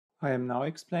I am now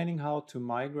explaining how to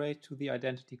migrate to the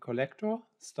identity collector,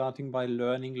 starting by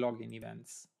learning login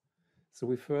events. So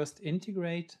we first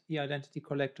integrate the identity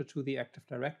collector to the Active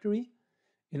Directory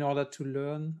in order to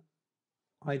learn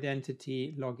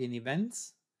identity login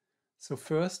events. So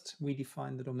first we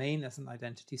define the domain as an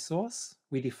identity source,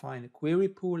 we define a query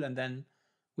pool, and then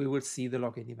we will see the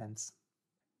login events.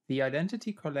 The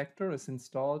identity collector is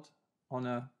installed on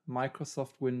a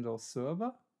Microsoft Windows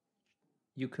server.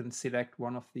 You can select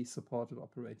one of the supported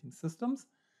operating systems,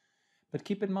 but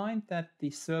keep in mind that the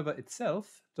server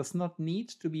itself does not need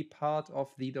to be part of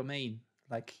the domain.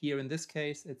 Like here in this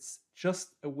case, it's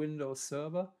just a Windows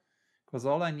server, because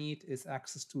all I need is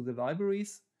access to the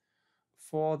libraries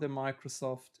for the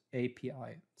Microsoft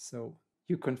API. So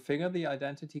you configure the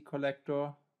identity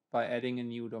collector by adding a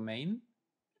new domain.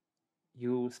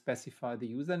 You specify the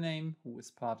username, who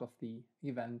is part of the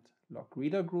event log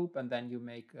reader group, and then you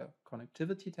make a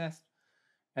connectivity test.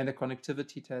 And the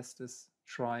connectivity test is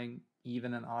trying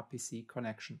even an RPC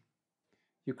connection.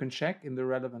 You can check in the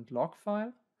relevant log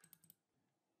file,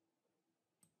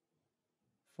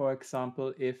 for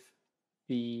example, if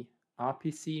the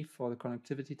RPC for the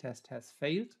connectivity test has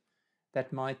failed.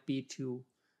 That might be to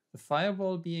the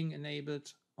firewall being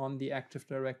enabled on the Active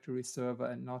Directory server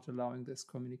and not allowing this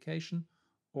communication,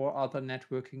 or other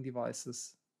networking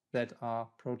devices that are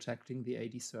protecting the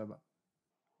AD server.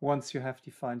 Once you have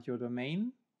defined your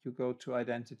domain, you go to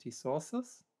Identity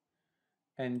Sources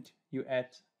and you add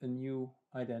a new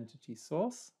identity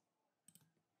source.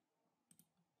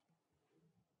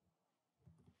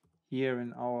 Here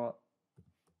in our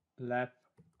lab,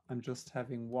 I'm just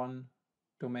having one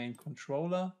domain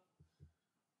controller.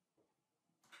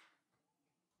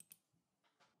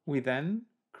 We then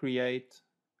create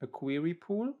a query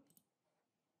pool.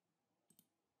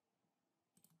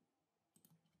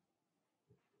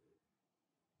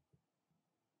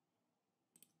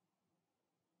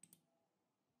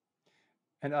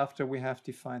 And after we have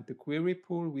defined the query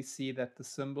pool, we see that the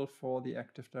symbol for the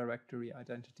Active Directory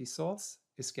identity source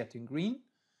is getting green,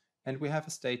 and we have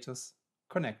a status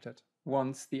connected.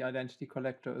 Once the identity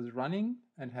collector is running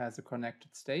and has a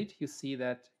connected state, you see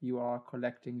that you are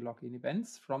collecting login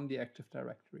events from the Active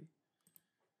Directory.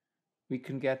 We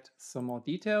can get some more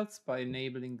details by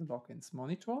enabling the logins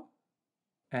monitor.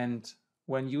 And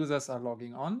when users are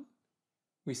logging on,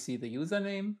 we see the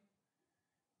username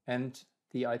and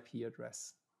the IP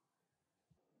address.